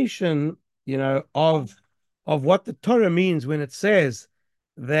interpretation, of what the Torah means when it says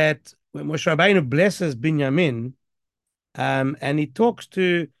that when Moshe Rabbeinu blesses Binyamin, and he talks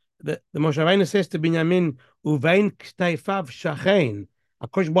to the Moshe Rabbeinu says to Binyamin, "Uvein kteifav shachein,"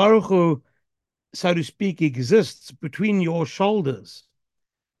 Akash Baruch Hu, so to speak, exists between your shoulders.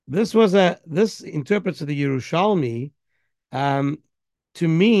 This interprets the Yerushalmi um, to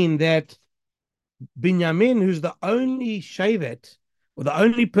mean that Binyamin, who's the only Shevet or the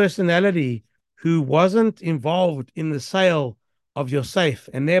only personality who wasn't involved in the sale of Yosef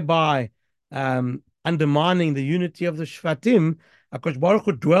and thereby undermining the unity of the Shvatim, Akash Baruch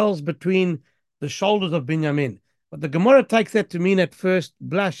Hu dwells between the shoulders of Binyamin. What the Gemara takes that to mean at first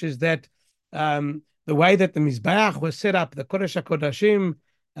blush is that the way that the Mizbeach was set up, the Kodesh HaKodashim,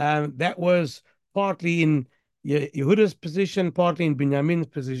 that was partly in Yehuda's position, partly in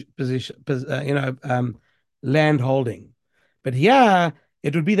Binyamin's land holding. But here,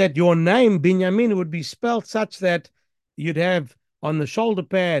 it would be that your name, Binyamin, would be spelled such that you'd have on the shoulder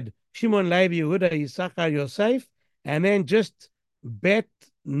pad, Shimon, Levi, Yehuda, Yisachar, Yosef, and then just Bet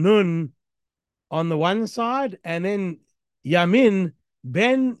Nun on the one side, and then Yamin,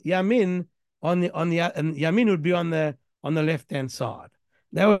 Ben Yamin and Yamin would be on the left hand side.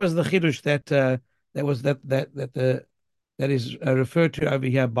 That was the chiddush that is referred to over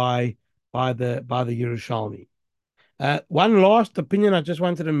here by the Yerushalmi. One last opinion I just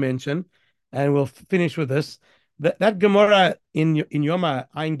wanted to mention, and we'll finish with this. That Gemara in Yoma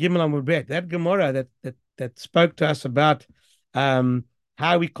Ayin Gimel Amud Bet, that Gemara that spoke to us about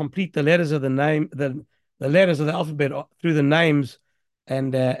how we complete the letters of the name, the letters of the alphabet through the names,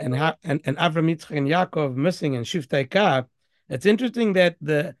 and how and Avram, Yitzchak, and Yaakov missing and Shiftei Kaf. It's interesting that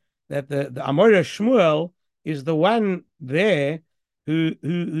the Amora Shmuel is the one there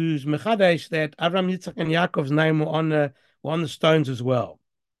who's mechadesh that Avram, Yitzchak, and Yaakov's name were on the stones as well.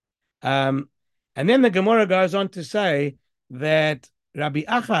 And then the Gemara goes on to say that Rabbi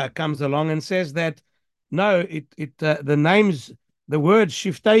Acha comes along and says that no, the names, the word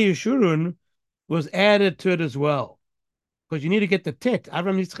Shiftei Yeshurun was added to it as well, because you need to get the tet.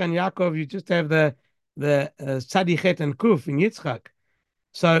 Avram, Yitzchak, and Yaakov, you just have the Tzadichet and Kuf in Yitzchak.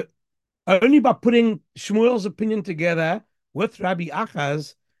 So only by putting Shmuel's opinion together with Rabbi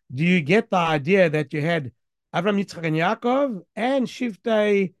Acha's do you get the idea that you had Avram, Yitzchak, and Yaakov and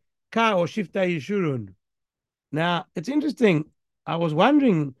Shiftei Ka or Shiftei Yeshurun. Now, it's interesting. I was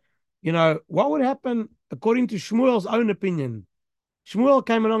wondering, what would happen according to Shmuel's own opinion. Shmuel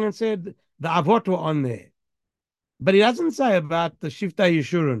came along and said the Avot were on there, but he doesn't say about the Shiftei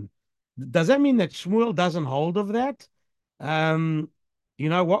Yeshurun. Does that mean that Shmuel doesn't hold of that?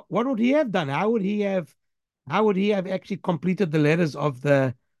 What would he have done? How would he have actually completed the letters of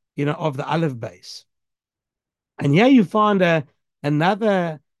the Aleph base? And here you find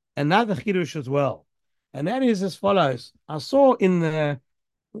another chidush as well, and that is as follows. I saw I don't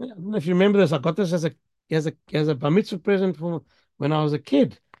know if you remember this. I got this as a bar mitzvah present for when I was a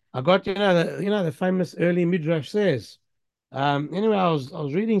kid. I got the famous early midrash says. Anyway, I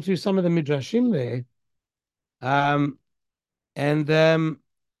was reading through some of the midrashim there, and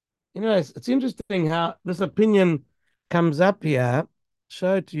it's interesting how this opinion comes up here.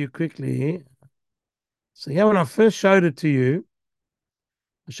 Show it to you quickly. So here, when I first showed it to you,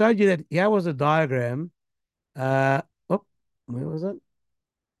 I showed you that here was a diagram. Where was it?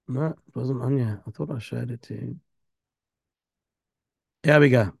 No, it wasn't on here. I thought I showed it to you. Here we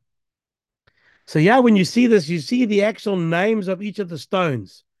go. So yeah, when you see this, you see the actual names of each of the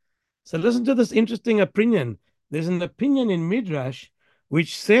stones. So listen to this interesting opinion. There's an opinion in Midrash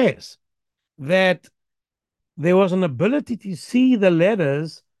which says that there was an ability to see the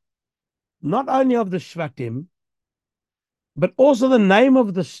letters not only of the Shvatim, but also the name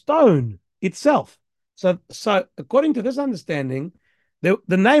of the stone itself. So according to this understanding, the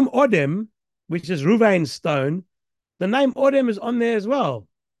name Odem, which is Ruvain's stone, the name Odem is on there as well.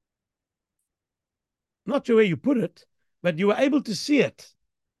 Not sure where you put it, but you were able to see it.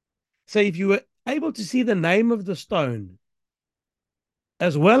 So if you were able to see the name of the stone,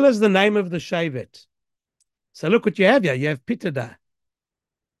 as well as the name of the Shevet, so look what you have here. You have Pitada.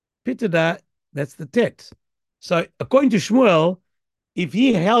 Pitada, that's the Tet. So according to Shmuel, if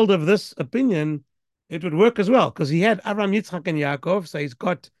he held of this opinion, it would work as well, because he had Avram, Yitzchak, and Yaakov. So he's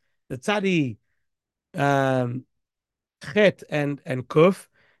got the Tzadi, um, Chet, and Kuf,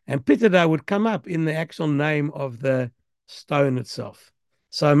 and Pitada would come up in the actual name of the stone itself.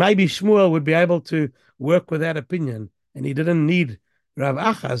 So maybe Shmuel would be able to work with that opinion, and he didn't need Rav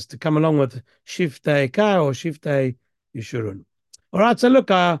Achaz to come along with Shiftei Ka or Shiftei Yeshurun. All right, so look,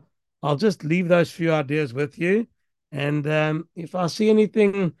 I'll just leave those few ideas with you, and if I see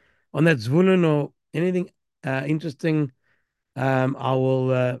anything on that Zvulun or anything interesting, I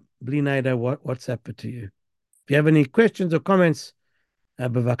will bli neder WhatsApp it to you. If you have any questions or comments,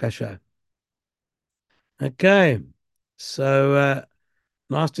 bevakasha. Okay, so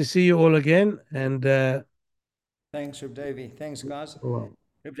nice to see you all again, and Thanks, Reb Davy. Thanks, guys. well,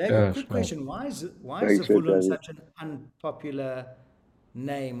 Reb Davy, Yeah, quick sure. question: why is Thanks, Red Zavulun David. such an unpopular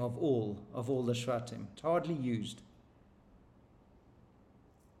name of all the Shvatim? It's hardly used.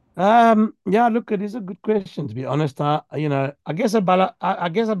 yeah, look, it is a good question, to be honest. I guess I guess a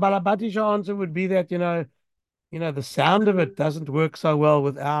Balabatisha answer would be that the sound of it doesn't work so well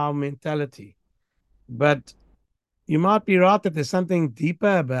with our mentality, but you might be right that there's something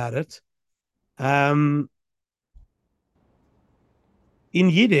deeper about it. Um, in I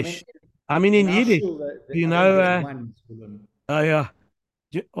mean, Yiddish, in in our Yiddish, shul, you I think know, there's one Zvulun. oh yeah.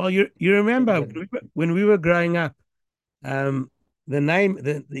 Well, you remember Ended. when we were growing up, um,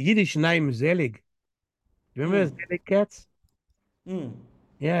 the Yiddish name Zelig. Remember Mm, Zelig cats? mm,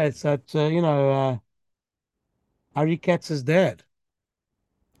 Yeah, it's that Harry Katz's dad.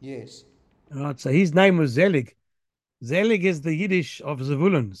 yes. Right, so his name was Zelig. Zelig is the Yiddish of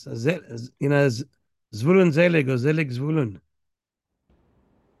Zvulun. So Zvulun Zelig or Zelig Zvulun.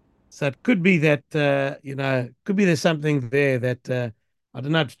 So it could be that could be there's something there that I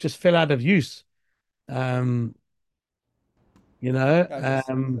don't know, it just fell out of use. Um, you know,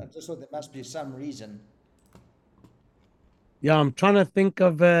 I just thought there must be some reason. Yeah, I'm trying to think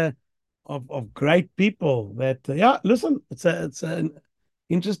of great people that yeah. Listen, it's an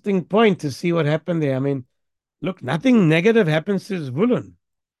interesting point to see what happened there. I mean, look, nothing negative happens to Zvulun,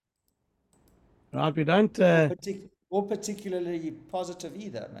 right? We don't. Or particularly positive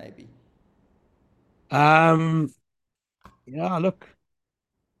either, maybe. Um, yeah. Look,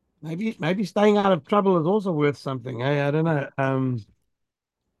 maybe staying out of trouble is also worth something. Hey, I don't know.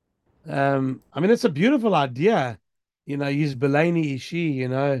 I mean, it's a beautiful idea. Use Belani Ishi.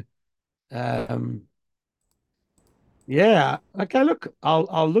 Um, yeah. Okay. Look,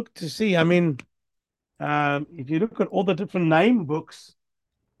 I'll look to see. I mean. If you look at all the different name books,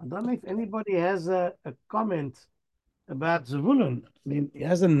 I don't know if anybody has a comment about Zavulun. I mean, he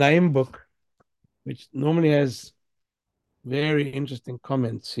has a name book, which normally has very interesting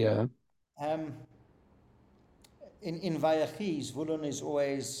comments here. Um, in Vayachi, Zvulun is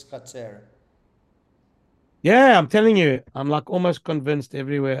always Chatzer. Yeah, I'm telling you, I'm like almost convinced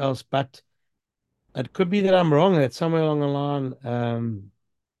everywhere else, but it could be that I'm wrong. That somewhere along the line,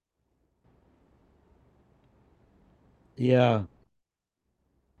 yeah,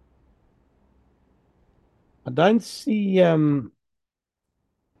 I don't see if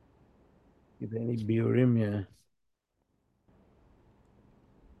any Biurim here.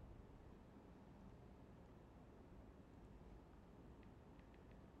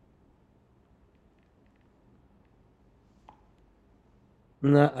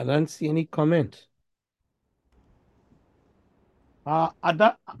 No, I don't see any comment. I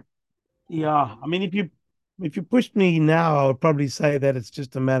don't. Yeah, I mean, if you pushed me now, I would probably say that it's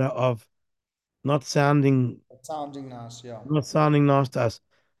just a matter of not sounding Sounding nice, yeah. not sounding nice to us.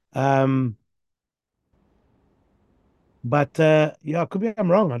 Um, but yeah, could be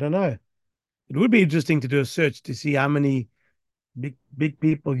I'm wrong. I don't know. It would be interesting to do a search to see how many big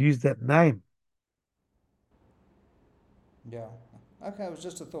people use that name. Yeah. Okay, it was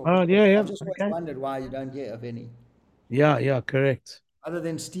just a thought. Oh yeah, yeah. I've just always Okay. wondered why you don't hear of any, Yeah, yeah, correct. other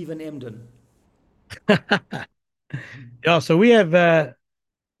than Stephen Emden. Yeah, so we have a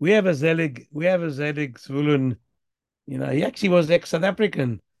Zelig Zvulun, He actually was ex-South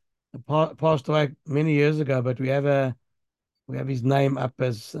African, passed away many years ago, but we have his name up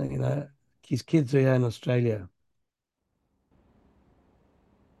as his kids are here in Australia.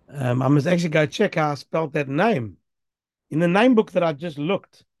 I must actually go check how I spelled that name. In the name book that I just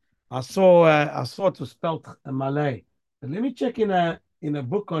looked, I saw it was spelled Malay. But let me check in a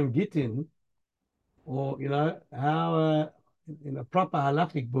book on Gittin, or how in a proper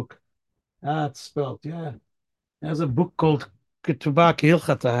halachic book how it's spelled. Yeah, there's a book called Ketubah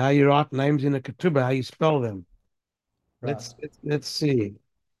Kehilchata, how you write names in a ketubah, how you spell them. Right. Let's see.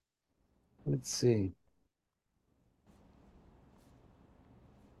 Let's see.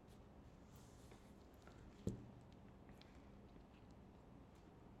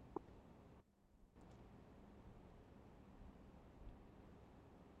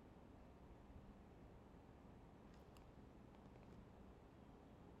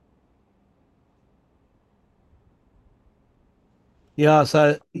 Yeah,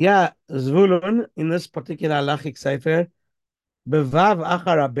 so yeah, Zvulun in this particular halachic sefer, bevav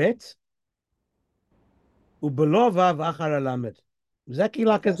achar bet, ubelo vav achar lamed. Exactly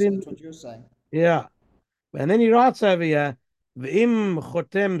like Okay, as so in, that's what you're saying. yeah. And then he writes over here, v'im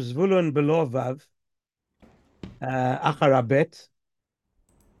chotem Zvulun belo vav achar bet,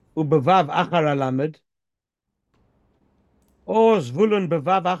 ubevav achar lamed, or Zvulun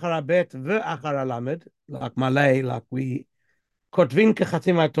bevav achar bet ve'achar lamed, like Malay, like we kotvin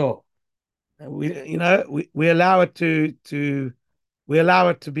kechatimato. We allow it we allow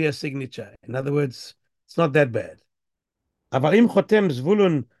it to be a signature. In other words, it's not that bad. אבל אם חותם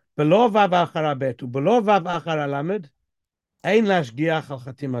זבולון בלא וו אחר הבית ובלא וו אחר הלמד, אין להשגיח על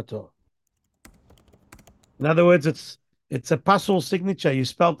חתימתו. In other words, it's a puzzle signature. You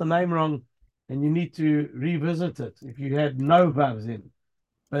spelled the name wrong and you need to revisit it if you had no vavs in.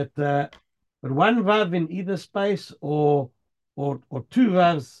 But one vav in either space or two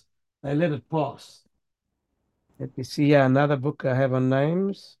vavs, they let it pass. Let me see here, another book I have on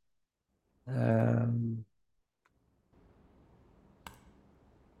names.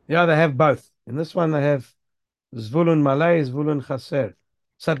 Yeah, they have both. In this one, they have Zvulun Malay, Zvulun Chaser.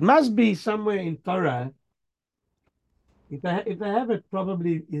 So it must be somewhere in Torah. If they have it,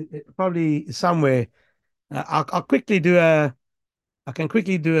 probably somewhere. I'll quickly do I can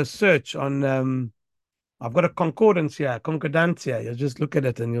quickly do a search on. I've got a concordance here, concordancia. You'll just look at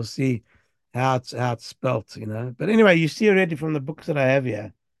it and you'll see how it's spelt. But anyway, you see already from the books that I have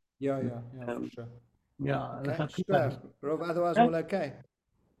here. Yeah, for Um, sure. yeah, Okay, sure. Rob, otherwise, all okay.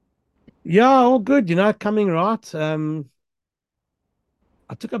 Yeah, all good. Coming right. I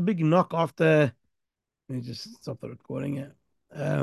took a big knock after. Let me just stop the recording here.